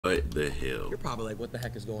What the hell? You're probably like, what the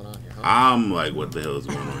heck is going on here, huh? I'm like, what the hell is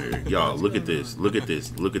going on here? Y'all, look at this. Look at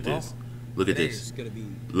this. Look at this. Look at Today is this. gonna be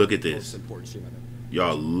Look at the this. most important stream I've ever done.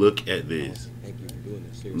 Y'all, look at this. Thank you for doing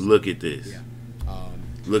this. Seriously. Look at this. Yeah.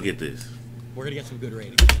 Look at this. We're gonna get some good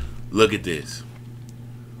ratings. Look at this.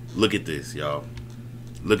 Look at this, y'all.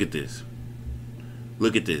 Look at this.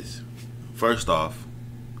 Look at this. First off,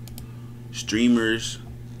 streamers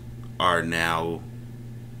are now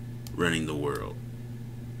running the world.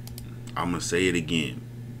 I'm going to say it again.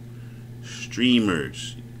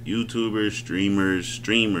 Streamers, YouTubers,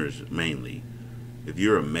 streamers mainly. If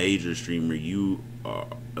you're a major streamer, you are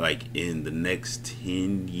like in the next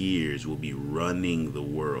 10 years will be running the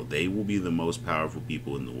world. They will be the most powerful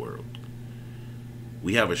people in the world.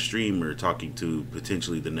 We have a streamer talking to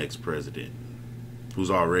potentially the next president,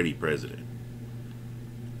 who's already president.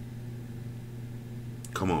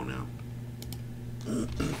 Come on now.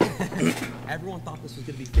 Everyone thought this was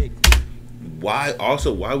gonna be fake. Why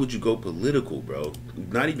would you go political, bro?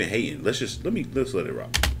 Not even hating. Let's let it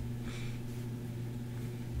rock.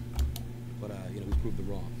 But we proved it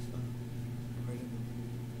wrong.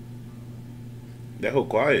 That whole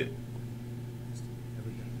quiet.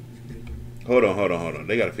 Hold on.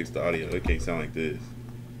 They gotta fix the audio. It can't sound like this.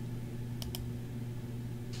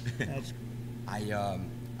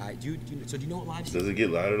 So do you know what live? Does it get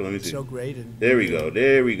louder? Let me see. So great. And There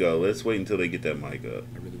we go. Let's wait until they get that mic up.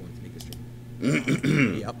 I really wanted to make this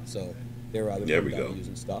stream. Yep. So they're There we go. W's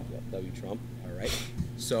and stuff. Yep. W Trump. All right.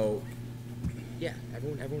 So yeah,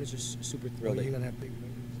 everyone is just super thrilled. you're gonna have big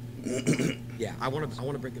ratings. Yeah, I want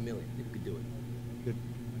to break 1 million. I think we could do it. Good.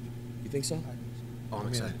 You think so? Oh, I'm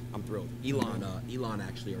excited. I'm thrilled. Elon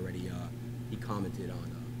actually already he commented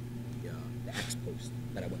on the X post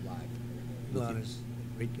that I went live. Elon is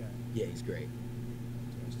a great guy. Yeah, he's great.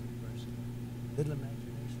 Fantastic person. Little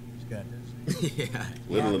imagination he's got, doesn't he? Yeah.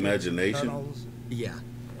 Little Rockets, imagination. tunnels, Yeah.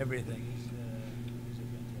 everything. He's a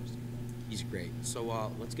fantastic guy. He's great.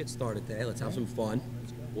 So let's get started today. Let's have some fun.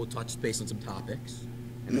 Let's go. We'll touch base on some topics,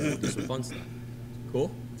 and then we'll do some fun stuff.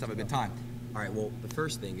 Cool? Let's have a good time. All right. Well, the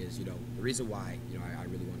first thing is, the reason why I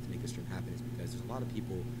really wanted to make this stream happen is because there's a lot of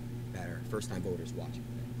people that are first-time voters watching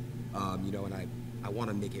today. And I want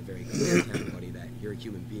to make it very clear to everybody that you're a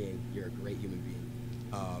human being. You're a great human being,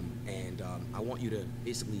 and I want you to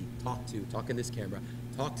basically talk in this camera,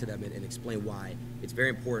 talk to them, and explain why it's very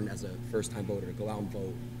important as a first-time voter to go out and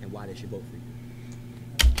vote, and why they should vote for you.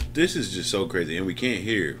 This is just so crazy, and we can't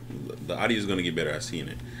hear. The audio is gonna get better. I've seen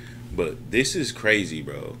it, but this is crazy,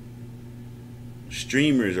 bro.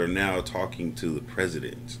 Streamers are now talking to the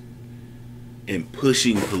president and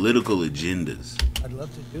pushing political agendas. I'd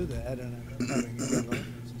love to do that, and I love having a young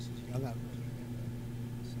audience. This is young out there.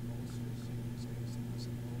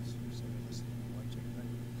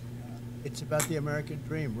 It's about the American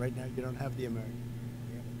dream. Right now, you don't have the American dream.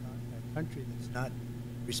 We have a country that's not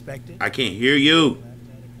respected. I can't hear you. We have to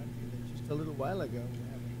have a country that just a little while ago was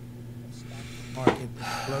having a stock market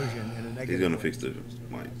explosion in a negative He's gonna way. fix the Just a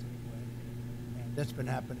mic. positive way. And that's been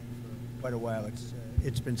happening for quite a while.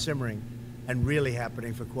 It's been simmering and really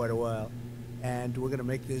happening for quite a while. And we're going to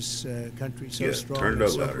make this country so Yeah, strong turn it and up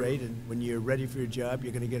so louder. great. And when you're ready for your job,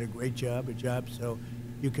 you're going to get a great job, a job so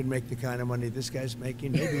you can make the kind of money this guy's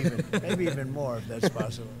making, maybe even more if that's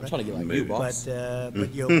possible. I'm Right? trying to get like Maybe. you, boss.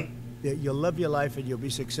 But you'll love your life and you'll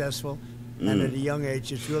be successful. And at a young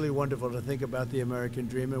age, it's really wonderful to think about the American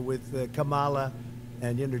dream. And with Kamala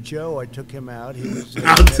and Joe, I took him out. He was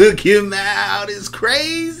I took him out. It's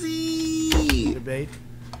crazy. debate,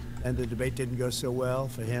 and the debate didn't go so well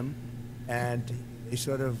for him. And they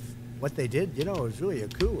sort of what they did, it was really a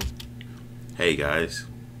coup. Hey guys,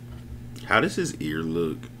 how does his ear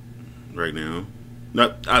look right now?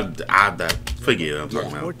 No, I forget what I'm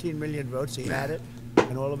talking about. 14 million votes. He had it,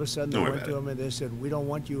 and all of a sudden they Don't worry went to about him and they said, "We don't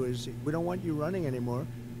want you running anymore."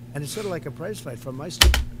 And it's sort of like a prize fight from my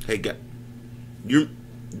standpoint. Hey guy,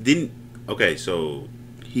 okay, so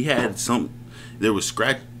he had there was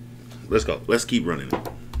scratch. Let's go. Let's keep running.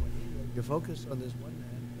 You're focused on this one man,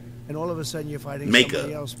 and all of a sudden you're fighting Makeup.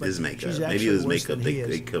 somebody else. But His makeup. she's Maybe actually it was worse makeup. than he They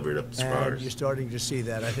is. covered up the And scars. you're starting to see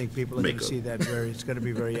that. I think people are going to Makeup. see that it's going to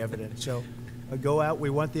be very evident. So go out. We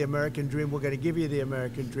want the American dream. We're going to give you the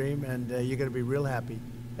American dream, and you're going to be real happy.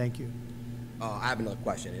 Thank you. I have another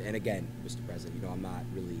question, and again, Mr. President, I'm not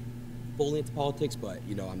really fully into politics, but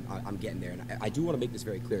I'm getting there, and I do want to make this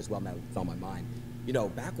very clear as well. Now it's on my mind.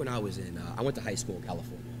 Back when I was I went to high school in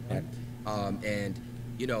California, right? And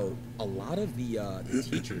a lot of the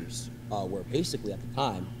teachers were basically at the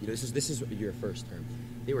time, this is your first term.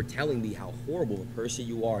 They were telling me how horrible a person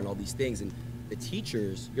you are and all these things, and the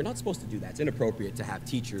teachers, you're not supposed to do that. It's inappropriate to have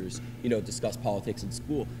teachers, discuss politics in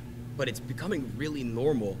school. But it's becoming really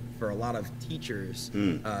normal for a lot of teachers.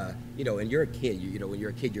 And you're a kid. When you're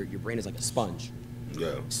a kid, your brain is like a sponge.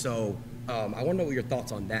 Yeah. So I want to know what your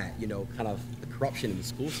thoughts on that. Kind of the corruption in the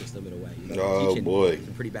school system in a way. Oh, teaching boy.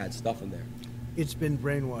 some pretty bad stuff in there. It's been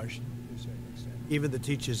brainwashed to a certain extent. Even the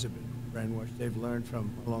teachers have been brainwashed. They've learned from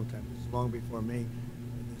a long time. This is long before me.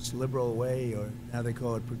 This liberal way, or now they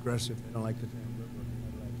call it progressive. They don't like the term liberal. They don't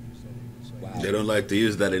like to use that English. Wow. They don't like to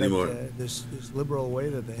use that anymore. But, this liberal way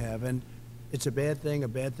that they have, and it's a bad thing for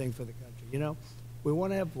the country. We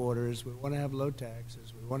want to have borders. We want to have low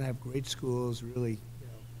taxes. We want to have great schools, really,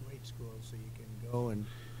 great schools, so you can go and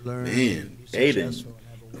learn. Man, and be Adin, successful and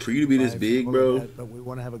have a for you to be this life, big, all of bro. that, but we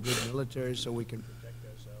want to have a good military so we can protect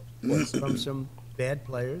ourselves from some bad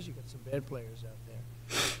players. You got some bad players out there.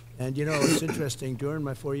 And it's interesting. During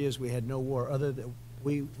my 4 years, we had no war. Other than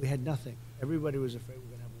we had nothing. Everybody was afraid we were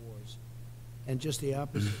going to have wars, and just the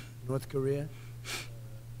opposite. North Korea.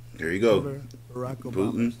 There you go. Remember Barack Obama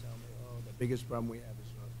Putin. was telling me, the biggest problem we have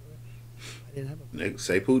is North Korea. I didn't have a Next,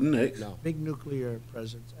 say Putin next. No. big nuclear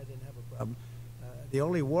presence. I didn't have a problem. The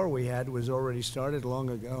only war we had was already started long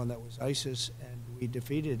ago, and that was ISIS, and I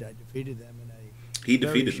defeated them in a He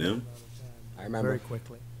very defeated short them. amount of time, I remember. very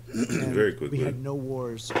quickly. And Very quickly. We had no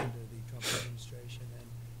wars under the Trump administration, and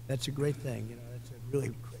that's a great thing. That's a really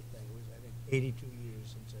great thing. It was, I think, 82 years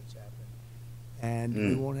since that's happened. And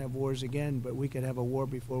we won't have wars again, but we could have a war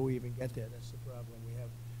before we even get there. That's the problem. We have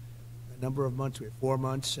a number of months. We have 4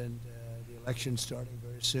 months, and the election's starting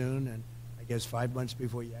very soon, and I guess 5 months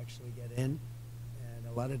before you actually get in. And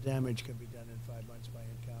a lot of damage can be done in 5 months by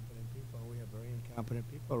incompetent people. We have very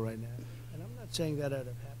incompetent people right now. And I'm not saying that out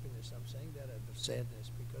of happiness. I'm saying that out of sadness,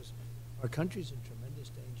 because our country's in tremendous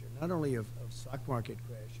danger, not only of stock market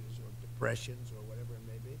crashes or depressions or whatever it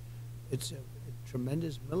may be. It's a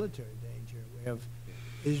tremendous military danger. We have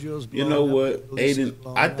Israel's You blowing know up, what, the Middle East is Adin?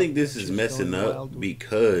 blowing I up, think this is Russia's messing going up wild.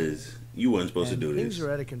 because you weren't supposed to And do things this.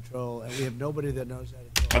 are out of control, and we have nobody that knows how to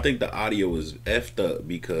talk. I think the audio was effed up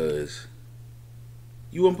because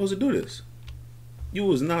you weren't supposed to do this. You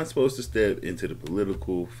was not supposed to step into the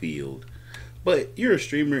political field. But you're a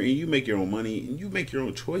streamer and you make your own money and you make your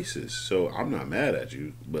own choices. So I'm not mad at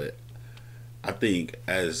you. But I think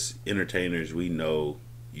as entertainers, we know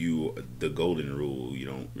the golden rule, you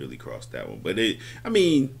don't really cross that one. But you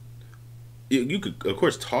could, of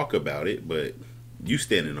course, talk about it, but you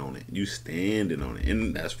standing on it.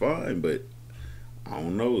 And that's fine. But I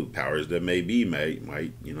don't know. Powers that may be might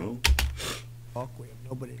Talk. We have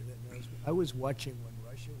nobody that knows. I was watching when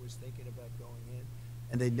Russia was thinking about going in,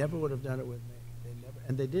 and they never would have done it with me.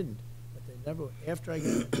 They didn't. But they never. After I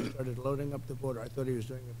started loading up the border, I thought he was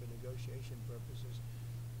doing it for negotiation purposes.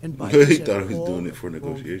 And Biden He said thought he was all doing the it for wrong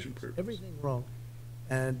negotiation things, purposes. everything wrong.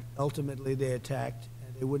 And ultimately, they attacked,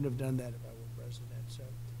 and they wouldn't have done that if I were president. So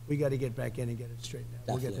we got to get back in and get it straightened out.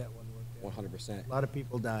 We'll get that one worked out. 100%. A lot of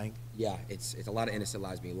people dying. Yeah, it's a lot of innocent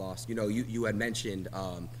lives being lost. You had mentioned,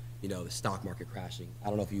 the stock market crashing. I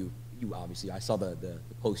don't know if you obviously, I saw the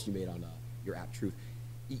post you made on your app Truth.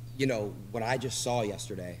 What I just saw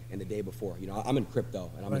yesterday and the day before, I'm in crypto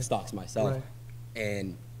and I'm in stocks myself,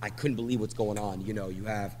 and I couldn't believe what's going on. You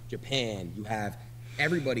have Japan, you have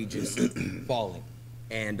everybody just falling.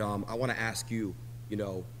 And I want to ask you,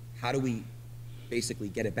 how do we basically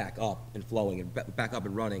get it back up and flowing and back up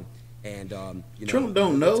and running? And Trump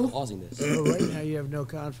don't know. what's causing this. Well, right now you have no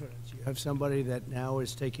confidence. You have somebody that now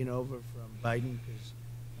is taking over from Biden because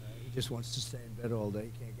he just wants to stay in bed all day.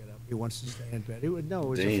 He can't get up. He wants to stay in bed. It was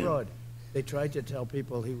a Damn. fraud. They tried to tell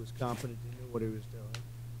people he was competent. He knew what he was doing.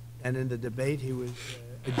 And in the debate, he was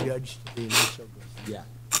adjudged to be not so good. Yeah.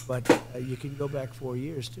 But you can go back 4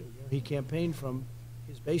 years, too. He campaigned from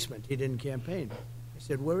his basement. He didn't campaign. I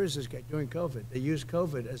said, where is this guy during COVID? They used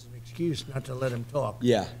COVID as an excuse not to let him talk.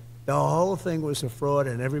 Yeah. The whole thing was a fraud,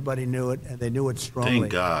 and everybody knew it, and they knew it strongly.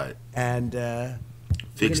 Thank God. And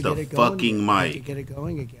Fix we're gonna the get it going. fucking We need to mic. get it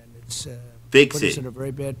going again. It's Fix put us it. in a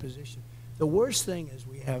very bad position. The worst thing is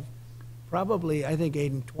we have probably, I think,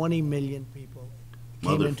 Aiden, 20 million people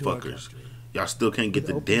came into our Motherfuckers. country, Y'all still can't get With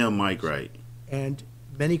the open damn mic doors. right. and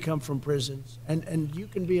many come from prisons. And you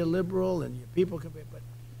can be a liberal, and your people can be, but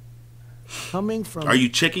coming from Are you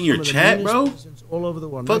checking some your of the chat, meanest bro? prisons all over the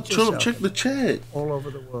world, Fuck not just Trump. South Check the Africa, chat. all over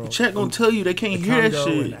the world. The chat gonna From tell you they can't the hear that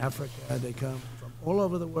Congo shit. and Africa, they come from all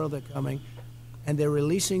over the world. They're coming, and they're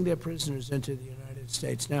releasing their prisoners into the United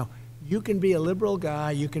States. Now, you can be a liberal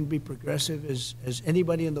guy, you can be progressive as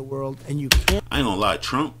anybody in the world, and you can't I ain't gonna lie.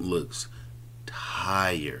 Trump looks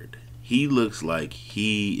tired. He looks like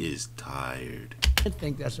he is tired.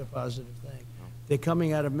 think that's a positive thing. They're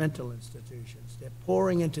coming out of mental institutions. They're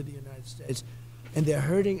pouring into the United States, and they're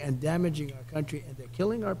hurting and damaging our country, and they're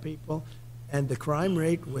killing our people. And the crime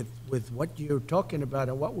rate with what you're talking about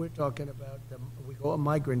and what we're talking about, we call it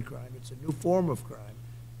migrant crime. It's a new form of crime,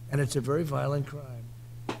 and it's a very violent crime.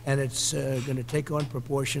 And it's going to take on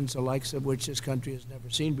proportions the likes of which this country has never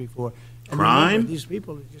seen before. And Crime? remember, these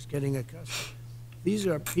people are just getting accustomed. These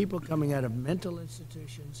are people coming out of mental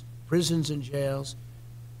institutions, prisons and jails,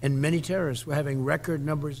 and many terrorists. We're having record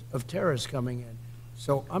numbers of terrorists coming in.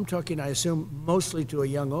 So I'm talking, I assume, mostly to a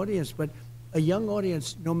young audience, but a young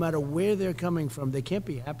audience, no matter where they're coming from, they can't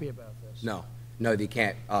be happy about this. No, they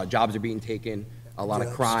can't. Jobs are being taken. A lot of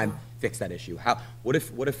Jobs, crime. too. Fix that issue. What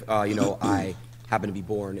if I happen to be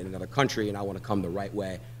born in another country and I want to come the right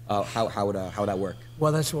way? How would that work?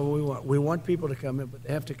 Well, that's what we want. We want people to come in, but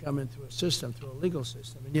they have to come in through a system, through a legal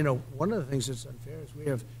system. And, one of the things that's unfair is we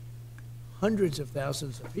have hundreds of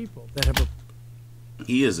thousands of people that have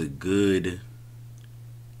He is a good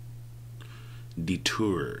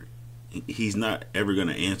detourer. He's not ever going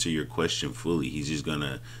to answer your question fully. He's just going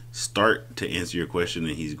to start to answer your question,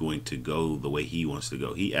 and he's going to go the way he wants to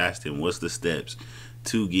go. He asked him, what's the steps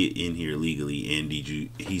to get in here legally, and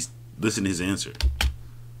listen to his answer.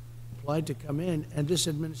 applied to come in, and this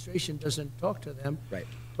administration doesn't talk to them. Right.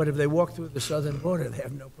 But if they walk through the southern border, they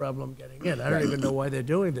have no problem getting in. I don't even know why they're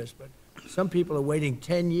doing this, but some people are waiting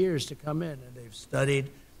 10 years to come in, and they've studied,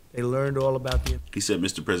 they learned all about the... He said,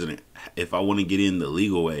 Mr. President, if I want to get in the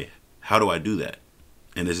legal way, how do I do that?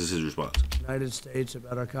 And this is his response. United States,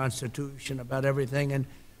 about our Constitution, about everything, and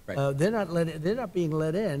Right. they're not being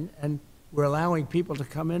let in, and we're allowing people to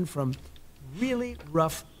come in from really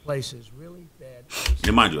rough places, really bad places.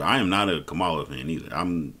 And mind you, I am not a Kamala fan either.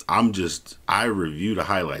 I review the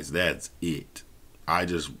highlights. That's it. I'm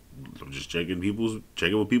just checking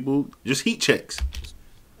with people, just heat checks.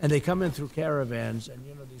 And they come in through caravans, and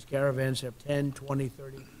these caravans have 10, 20,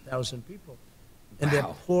 30,000 people. And they're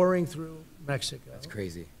Wow. pouring through Mexico. That's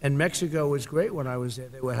crazy. And Mexico was great when I was there.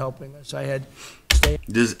 They were helping us. I had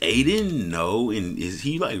Does Adin know? And is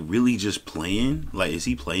he really just playing? Is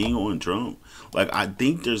he playing on Trump? I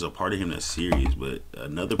think there's a part of him that's serious, but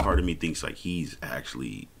another part of me thinks he's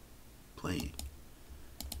actually playing.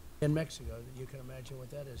 in Mexico. You can imagine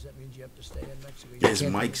what that is. That means you have to stay in Mexico. You His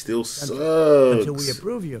can't mic leave still the country sucks. until we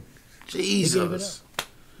approve you. They gave it Jesus. up.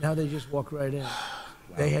 Now they just walk right in.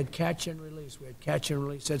 They had catch and release. We had catch and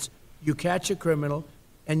release. That's you catch a criminal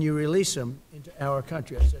and you release him into our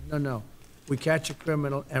country. I said, no. We catch a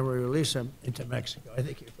criminal and we release him into Mexico. I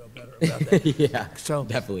think you feel better about that. Yeah, So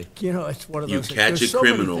definitely. It's one of You those things. catch There's a so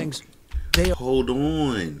many criminal. things. Hold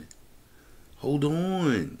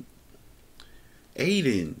on.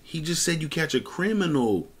 Adin, he just said you catch a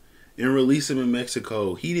criminal and release him in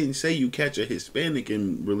Mexico. He didn't say you catch a Hispanic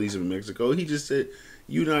and release him in Mexico. He just said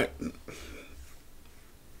you not.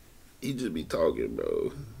 He just be talking,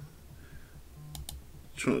 bro.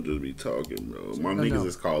 Trump just be talking, bro. My niggas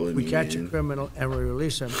is calling me. We catch a man. criminal and we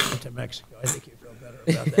release him into Mexico. I think you feel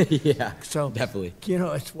better about that. Yeah, So definitely.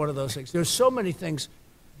 It's one of those things. There's so many things.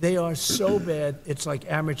 They are so bad. It's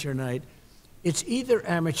like amateur night. It's either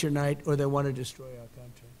amateur night or they want to destroy our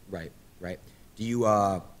country. Right. Do you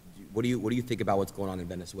what do you think about what's going on in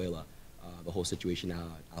Venezuela? The whole situation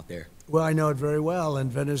out there. Well, I know it very well.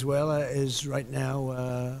 And Venezuela is right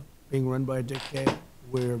now being run by a dictator.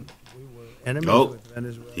 We were enemies with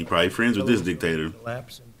Venezuela. he probably friends with this dictator.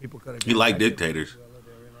 Collapse and people could have He like dictators. Venezuela.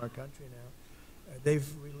 They're in our country now. They've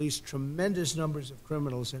released tremendous numbers of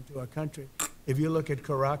criminals into our country. If you look at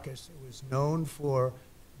Caracas, it was known for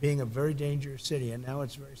being a very dangerous city, and now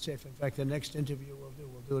it's very safe. In fact, the next interview we'll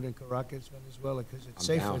do it in Caracas, Venezuela, because it's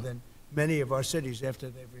I'm safer down. than many of our cities after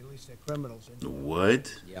they've released their criminals.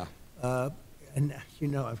 What? Yeah. And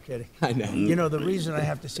I'm kidding. I know. The reason I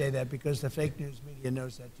have to say that, because the fake news media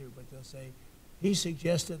knows that too, but they'll say, he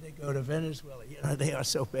suggested they go to Venezuela. They are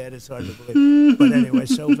so bad, it's hard to believe. But anyway,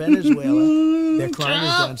 so Venezuela, their crime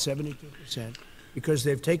is down 72% because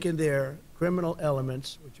they've taken their criminal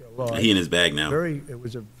elements, which are large. He in his bag now. It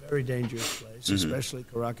was a very dangerous place, especially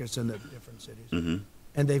Caracas and the different cities.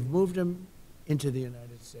 And they've moved them into the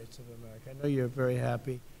United States of America. I know you're very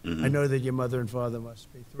happy. I know that your mother and father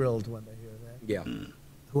must be thrilled when they hear that. Yeah.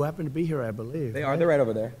 Who happen to be here, I believe. They are. They're right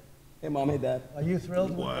over there. Hey, Mom. Hey, Dad. Are you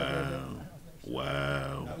thrilled? Wow.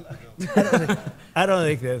 I don't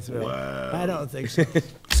think they're thrilled. Wow. I don't think so.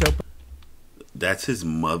 So, That's his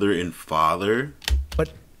mother and father.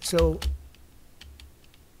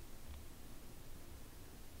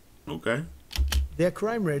 Okay. Their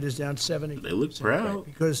crime rate is down 70%. They look proud.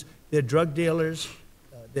 Because they're drug dealers,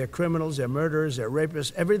 they're criminals, they're murderers, they're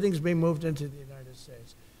rapists. Everything's being moved into the United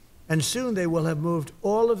States. And soon they will have moved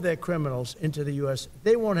all of their criminals into the U.S.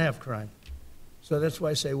 They won't have crime. So that's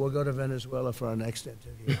why I say we'll go to Venezuela for our next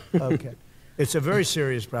interview. Okay. It's a very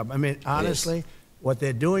serious problem. I mean, honestly, what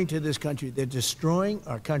they're doing to this country, they're destroying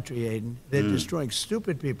our country, Adin. They're destroying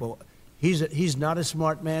stupid people. He's not a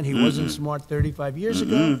smart man. He wasn't smart 35 years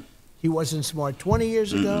ago. He wasn't smart 20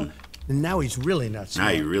 years ago. And now he's really not smart.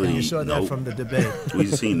 Now he really, and you saw that from the debate.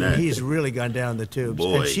 We've seen that. He's really gone down the tubes.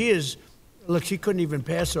 Boy. And she is, look, she couldn't even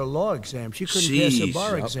pass her law exam. She couldn't pass her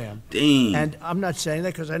bar exam. Dang. And I'm not saying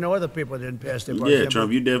that because I know other people didn't pass their bar Yeah, exam.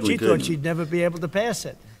 Trump, you definitely She couldn't. thought she'd never be able to pass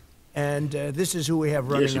it. And this is who we have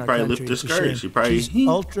running she our probably country. lifted It's a skirt. shame. She probably- She's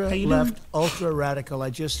ultra How you left, doing? ultra radical. I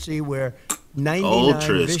just see where 99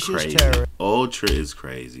 Ultra is vicious crazy. terrorists, Ultra is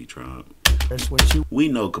crazy, Trump. when she We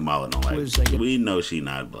know Kamala don't like was like- we know she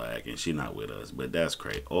not black and she not with us, but that's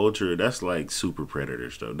crazy. Ultra, that's like super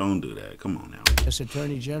predator stuff. Don't do that. Come on now. as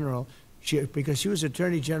Attorney General, because she was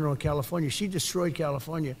Attorney General in California, she destroyed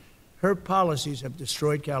California. Her policies have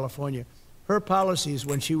destroyed California. Her policies,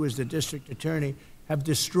 when she was the district attorney, have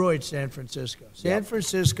destroyed San Francisco. San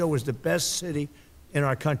Francisco was the best city in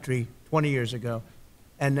our country 20 years ago,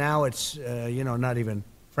 and now it's, not even,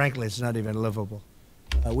 frankly, it's not even livable.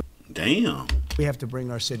 Damn. We have to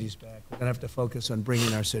bring our cities back. We're going to have to focus on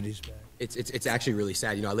bringing our cities back. It's actually really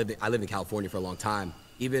sad. You know, I lived in California for a long time.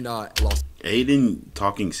 Even Los Adin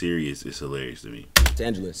talking serious is hilarious to me.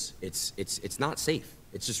 Angeles, it's not safe.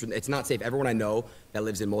 It's not safe. Everyone I know that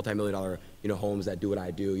lives in multi-million-dollar, homes that do what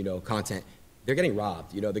I do, content, they're getting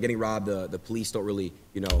robbed. They're getting robbed. The police don't really,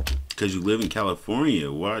 Cause you live in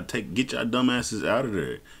California. Why get your dumbasses out of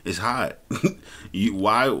there? It's hot.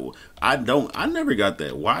 I never got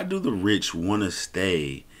that. Why do the rich want to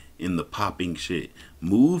stay in the popping shit?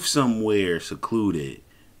 Move somewhere secluded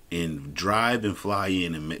and drive and fly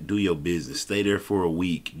in and do your business. Stay there for a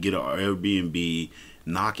week. Get an Airbnb.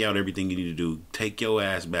 Knock out everything you need to do. Take your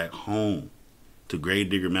ass back home to Grave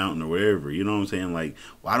Digger Mountain or wherever. You know what I'm saying? Like,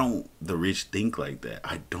 why don't the rich think like that?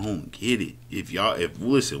 I don't get it.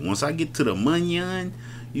 Listen, once I get to the Munyon,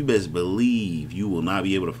 you best believe you will not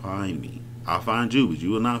be able to find me. I'll find you, but you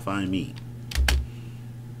will not find me.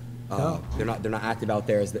 they're not active out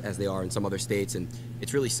there as they are in some other states, and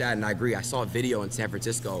it's really sad. And I agree. I saw a video in San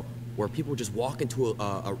Francisco where people just walk into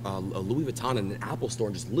a Louis Vuitton and an Apple store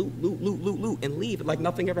and just loot, and leave like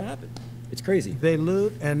nothing ever happened. It's crazy. They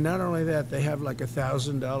loot, and not only that, they have like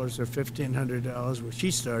 $1,000 or $1,500, where she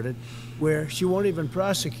started, where she won't even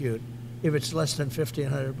prosecute if it's less than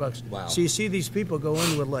 $1,500. Wow. So you see these people go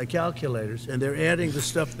in with like calculators, and they're adding the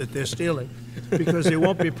stuff that they're stealing because they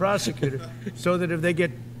won't be prosecuted. So that if they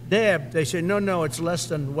get nabbed, they say, no, it's less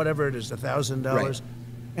than whatever it is, $1,000. Right.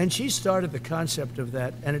 And she started the concept of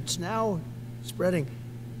that, and it's now spreading.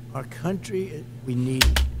 Our country, we need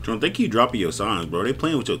it. Trump, they keep dropping your signs, bro. They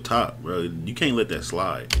playing with your top, bro. You can't let that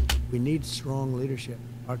slide. We need strong leadership.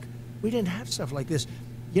 We didn't have stuff like this.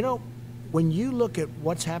 When you look at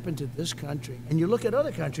what's happened to this country, and you look at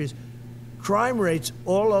other countries, crime rates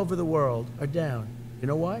all over the world are down. You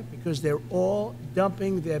know why? Because they're all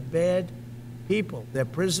dumping their bad people, their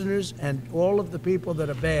prisoners, and all of the people that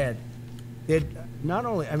are bad. They're not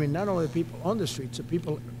only the people on the streets, the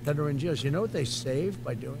people that are in jails. You know what they save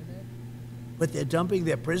by doing that? But they're dumping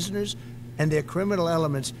their prisoners and their criminal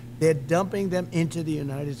elements. They're dumping them into the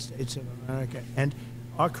United States of America. And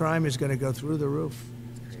our crime is going to go through the roof.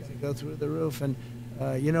 It's going to go through the roof. And,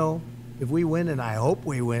 if we win, and I hope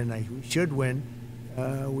we win, we should win,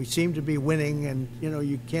 we seem to be winning, and,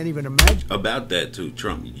 you can't even imagine. About that, too,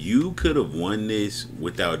 Trump, you could have won this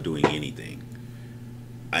without doing anything.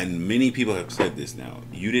 And many people have said this now.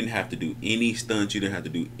 You didn't have to do any stunts. You didn't have to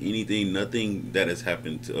do anything. Nothing that has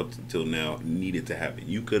happened up until now needed to happen.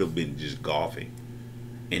 You could have been just golfing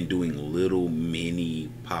and doing little mini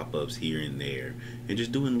pop-ups here and there and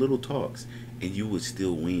just doing little talks, and you would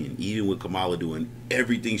still win, even with Kamala doing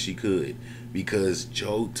everything she could, because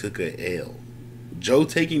Joe took a L. Joe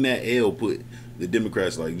taking that L put the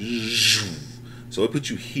Democrats like, so it put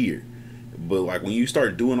you here. But like when you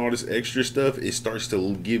start doing all this extra stuff, it starts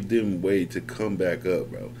to give them way to come back up,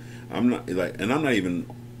 bro. I'm not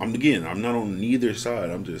on neither side.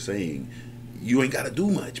 I'm just saying, you ain't got to do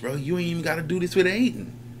much, bro. You ain't even got to do this with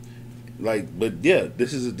Adin. But yeah,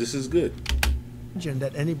 this is good.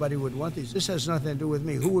 That anybody would want these. This has nothing to do with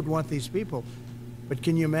me. Who would want these people? But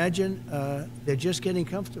can you imagine? They're just getting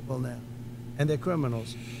comfortable now, and they're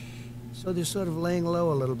criminals. So they're sort of laying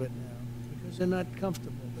low a little bit now because they're not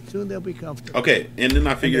comfortable. Soon they'll be comfortable. Okay, and then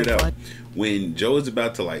I figured out when Joe is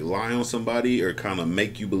about to like lie on somebody or kind of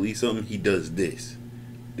make you believe something, he does this.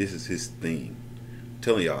 This is his thing. I'm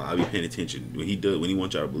telling y'all, I'll be paying attention. When he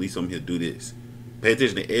wants y'all to believe something, he'll do this. Pay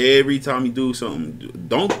attention to every time you do something.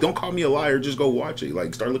 Don't call me a liar. Just go watch it.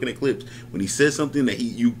 Like, start looking at clips. When he says something that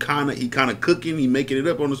he kind of cooking, he making it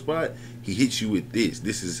up on the spot. He hits you with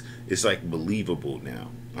this. It's like believable now.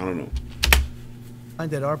 I don't know. I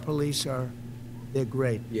find that our police they're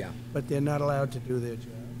great. Yeah. But they're not allowed to do their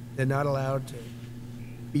job. They're not allowed to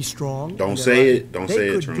be strong. Don't say it. Don't say it, They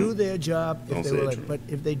could Trump. do their job Don't if they say were it, like, Trump. but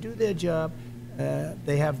if they do their job,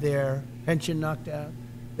 they have their pension knocked out.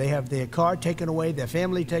 They have their car taken away, their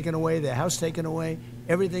family taken away, their house taken away.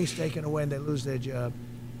 Everything's taken away, and they lose their job.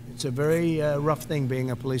 It's a very rough thing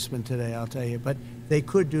being a policeman today, I'll tell you. But they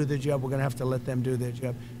could do the job. We're going to have to let them do their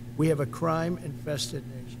job. We have a crime-infested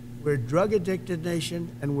nation. We're a drug-addicted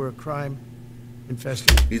nation, and we're a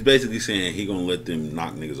crime-infested. He's basically saying he gonna let them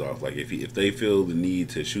knock niggas off. Like if they feel the need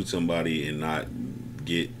to shoot somebody and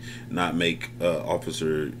not make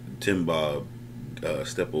Officer Tim Bob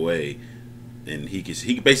step away, and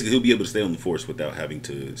he'll be able to stay on the force without having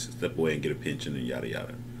to step away and get a pension and yada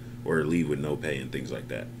yada, or leave with no pay and things like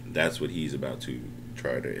that. That's what he's about to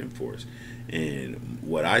try to enforce. And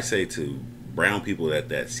what I say to brown people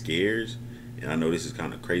that scares, and I know this is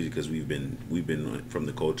kind of crazy because we've been from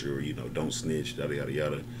the culture where, don't snitch, yada yada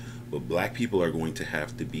yada, but black people are going to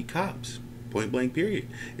have to be cops, point blank period.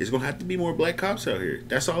 It's gonna have to be more black cops out here.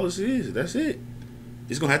 That's all this is. That's it.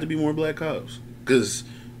 It's gonna have to be more black cops because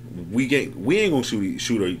we ain't gonna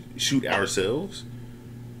shoot ourselves.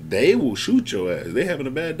 They will shoot your ass. They having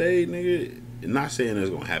a bad day, nigga. I'm not saying that's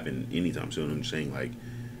gonna happen anytime soon. I'm just saying, like,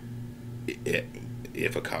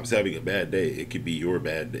 if a cop's having a bad day, it could be your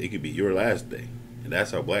bad day. It could be your last day. And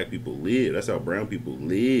that's how black people live. That's how brown people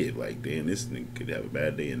live. Like, damn, this nigga could have a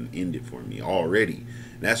bad day and end it for me already.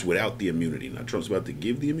 And that's without the immunity. Now, Trump's about to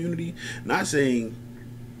give the immunity. Not saying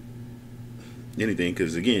anything,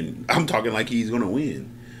 because, again, I'm talking like he's going to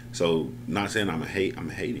win. So, not saying I'm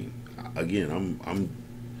hating. Again, I'm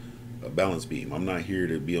a balance beam. I'm not here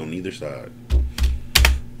to be on either side.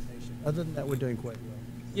 Other than that, we're doing quite well.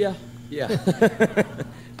 Yeah.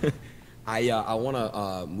 I want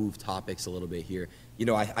to move topics a little bit here.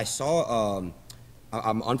 I saw,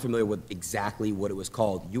 I'm unfamiliar with exactly what it was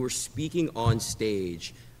called. You were speaking on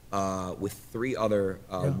stage with 3 other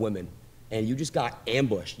women, and you just got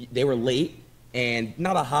ambushed. They were late, and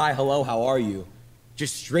not a hi, hello, how are you?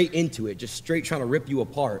 Just straight into it, just straight trying to rip you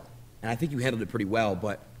apart. And I think you handled it pretty well,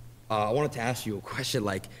 but I wanted to ask you a question,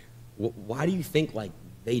 like, why do you think, like,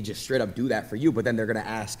 they just straight up do that for you, but then they're going to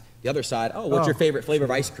ask the other side, what's your favorite flavor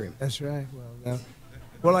of ice cream? That's right.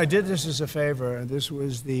 Well, I did this as a favor. This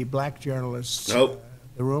was the black journalists. Nope.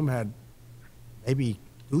 The room had maybe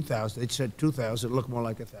 2,000. They said 2,000. It looked more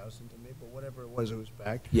like 1,000 to me, but whatever it was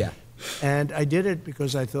packed. Yeah. And I did it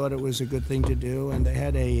because I thought it was a good thing to do. And they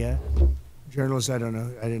had a journalist, I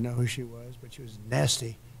didn't know who she was, but she was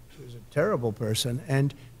nasty. She was a terrible person.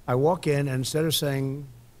 And I walk in, and instead of saying,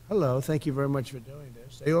 hello, thank you very much for doing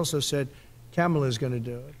this, they also said, Kamala's going to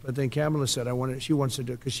do it. But then Kamala said, she wants to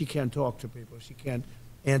do it because she can't talk to people. She can't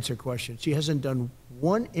answer questions. She hasn't done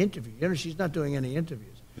one interview. She's not doing any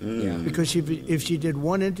interviews. Yeah. Because if she did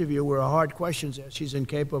one interview where a hard question's asked, she's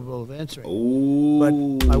incapable of answering. Ooh. But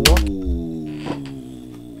I walked.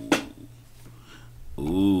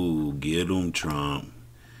 Ooh, get him, Trump.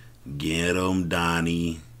 Get him,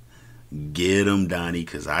 Donnie. Get him, Donnie,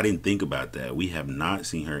 because I didn't think about that. We have not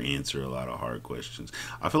seen her answer a lot of hard questions.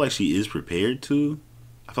 I feel like she is prepared to.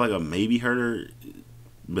 I feel like I maybe heard her,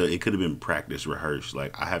 but it could have been practice, rehearsed.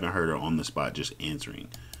 Like, I haven't heard her on the spot just answering.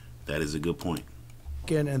 That is a good point.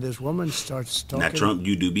 And this woman starts talking. Now, Trump,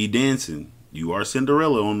 you do be dancing. You are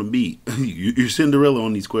Cinderella on the beat. You're Cinderella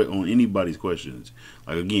on anybody's questions.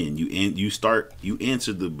 Like, again, you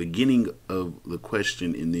answer the beginning of the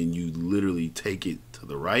question, and then you literally take it to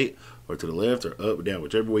the right or to the left or up or down,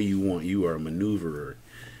 whichever way you want. You are a maneuverer.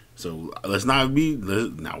 So let's not be.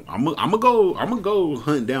 Now I'm gonna go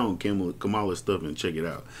hunt down Kamala's stuff and check it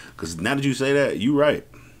out. Because now that you say that, you're right.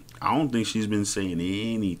 I don't think she's been saying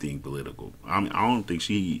anything political. I don't think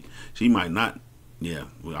she might not. Yeah,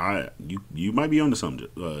 well, you might be onto something,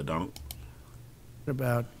 Donald.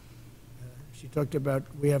 She talked about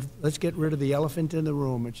let's get rid of the elephant in the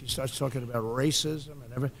room, and she starts talking about racism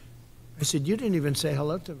and everything. I said, you didn't even say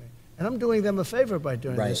hello to me, and I'm doing them a favor by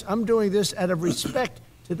doing this. I'm doing this out of respect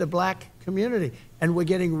to the black community, and we're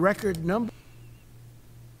getting record numbers.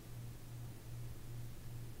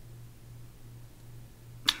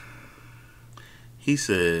 He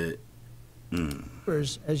said,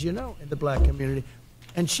 as you know, in the black community.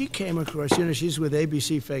 And she came across, she's with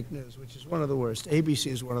ABC Fake News, which is one of the worst.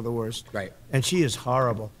 ABC is one of the worst. Right. And she is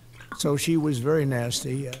horrible. So she was very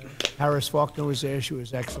nasty. Harris Faulkner was there. She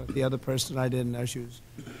was excellent. The other person I didn't know, she was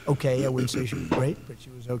okay. I wouldn't say she was great, but she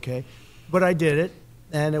was okay. But I did it,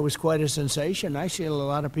 and it was quite a sensation. Actually, a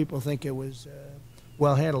lot of people think it was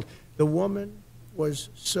well handled. The woman was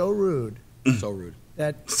so rude. So rude.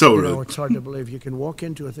 That, So you know, rude. it's hard to believe. You can walk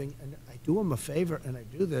into a thing, and I do them a favor, and I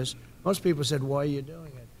do this. Most people said, why are you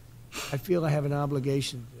doing it? I feel I have an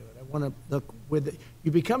obligation to do it. I want to look with it.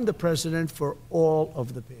 You become the president for all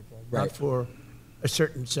of the people, Right. not for a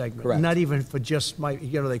certain segment. Correct. Not even for just my,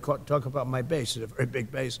 you know, they talk about my base, it's a very big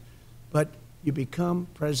base. But you become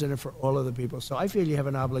president for all of the people. So I feel you have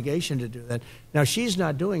an obligation to do that. Now, she's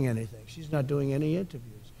not doing anything. She's not doing any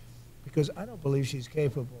interviews because I don't believe she's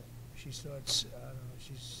capable. She starts, I don't know,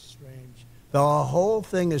 she's strange. The whole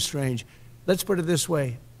thing is strange. Let's put it this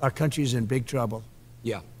way. Our country's in big trouble.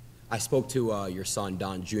 Yeah. I spoke to your son,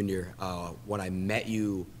 Don Jr., when I met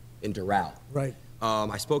you in Doral. Right.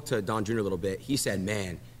 I spoke to Don Jr. a little bit. He said,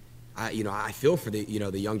 man, I feel for the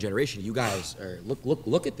young generation. You guys are,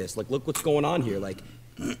 look at this. Like, look what's going on here. Like,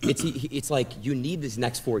 it's like you need these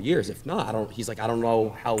next 4 years. If not, he's like, I don't know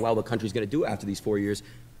how well the country's going to do after these 4 years.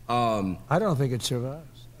 I don't think it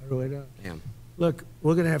survives. I really don't. Damn. Look,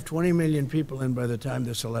 we're going to have 20 million people in by the time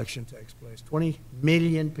this election takes place. 20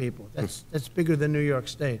 million people. That's bigger than New York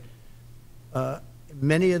State.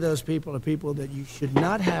 Many of those people are people that you should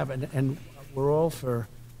not have, and we're all for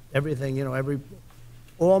everything, you know,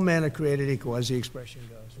 all men are created equal, as the expression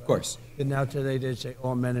goes. Right? Of course. And now today they say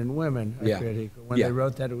all men and women are Yeah. created equal. When Yeah. they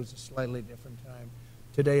wrote that, it was a slightly different time.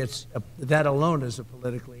 Today, that alone is a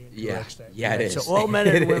politically incorrect statement. Yeah, it is. So all men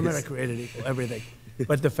and It women is. are created equal, everything.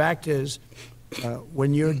 But the fact is,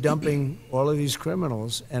 when you're dumping all of these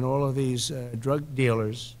criminals and all of these drug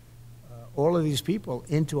dealers, all of these people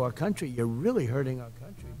into our country, you're really hurting our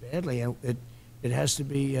country badly, and it has to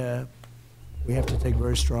be. We have to take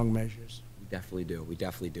very strong measures. We definitely do. We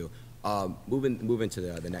definitely do. Moving to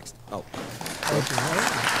the next. Oh,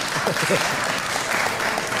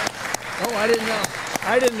 Oh, I didn't know.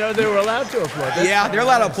 I didn't know they were allowed to applaud. That's yeah, they're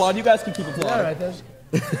allowed to applaud. You guys can keep applauding. all right.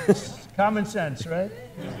 That's common sense, right?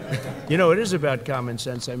 You know, it is about common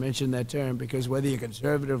sense. I mentioned that term because whether you're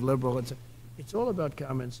conservative, liberal, it's all about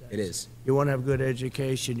common sense. It is. You want to have good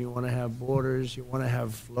education. You want to have borders. You want to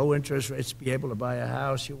have low interest rates, be able to buy a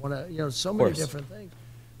house. You want to, you know, so many course. different things.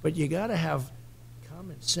 But you got to have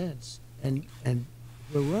common sense, and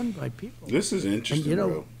we're run by people. This is interesting, And, you know,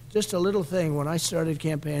 bro. just a little thing. When I started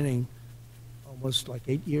campaigning almost like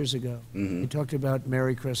 8 years ago, we talked about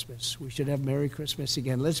Merry Christmas. We should have Merry Christmas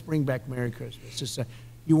again. Let's bring back Merry Christmas.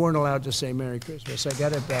 You weren't allowed to say Merry Christmas. I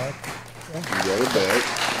got it back. You got it back.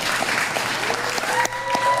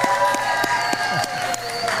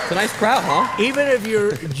 It's a nice crowd, huh? Even if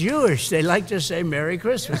you're Jewish, they like to say Merry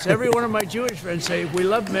Christmas. Every one of my Jewish friends say, we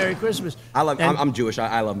love Merry Christmas. And- I'm Jewish.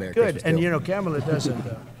 I love Merry Good, Christmas. and too. you know, Kamala doesn't.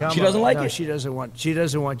 Kamala, She doesn't like no, it? She doesn't want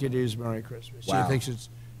you to use Merry Christmas. Wow. She thinks it's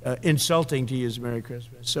insulting to use Merry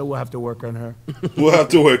Christmas. So we'll have to work on her. We'll have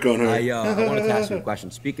to work on her. I wanted to ask you a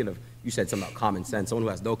question. Speaking of, you said something about common sense. Someone who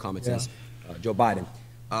has no common sense, Joe Biden.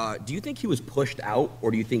 Do you think he was pushed out,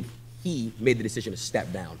 or do you think he made the decision to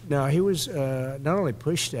step down? No, he was not only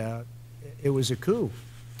pushed out, it was a coup.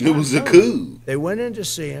 It was a coup. They went in to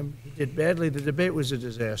see him. He did badly. The debate was a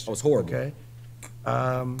disaster. It was horrible. Okay.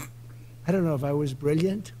 I don't know if I was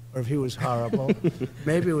brilliant or if he was horrible.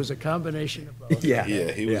 Maybe it was a combination of both. Yeah.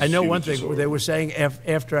 Yeah, he was. I know he one was just thing. They were saying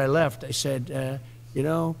after I left, they said, you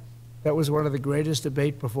know, that was one of the greatest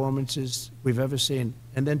debate performances we've ever seen.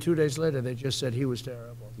 And then 2 days later, they just said he was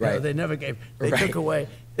terrible. You know, Right. they never gave. They Right.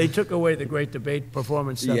 took away the great debate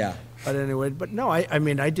performance stuff. Yeah. But anyway, but no, I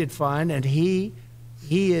mean, I did fine, and he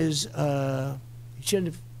is. He shouldn't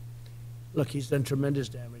have. Look, he's done tremendous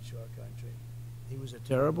damage to our country. He was a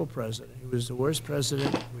terrible president. He was the worst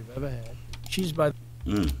president we've ever had. She's, by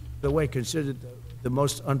the way, considered the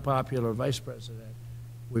most unpopular vice president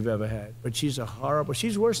we've ever had. But she's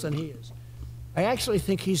she's worse than he is. I actually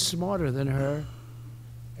think he's smarter than her,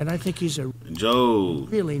 and I think he's a Joe.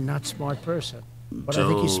 really not smart person. But I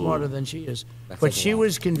think he's Joe. smarter than she is. That But says a she lot.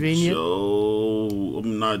 was convenient. Joe.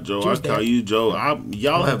 I'm not Joe. I Tuesday. call you Joe.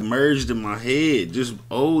 Y'all have merged in my head. Just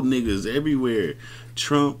old niggas everywhere.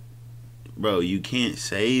 Trump. Bro, you can't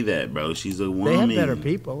say that, bro. She's a woman. They have better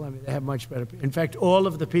people. I mean, they have much better people. In fact, all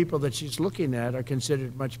of the people that she's looking at are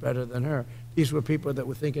considered much better than her. These were people that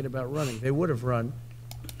were thinking about running. They would have run,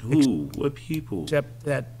 Who? What people? except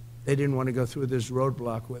that they didn't want to go through this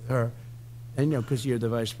roadblock with her. And, you know, because you're the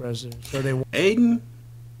vice president. So they Aiden,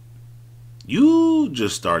 you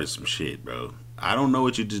just started some shit, bro. I don't know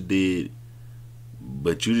what you just did,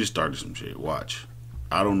 but you just started some shit. Watch.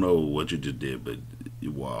 I don't know what you just did, but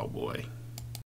wow, boy.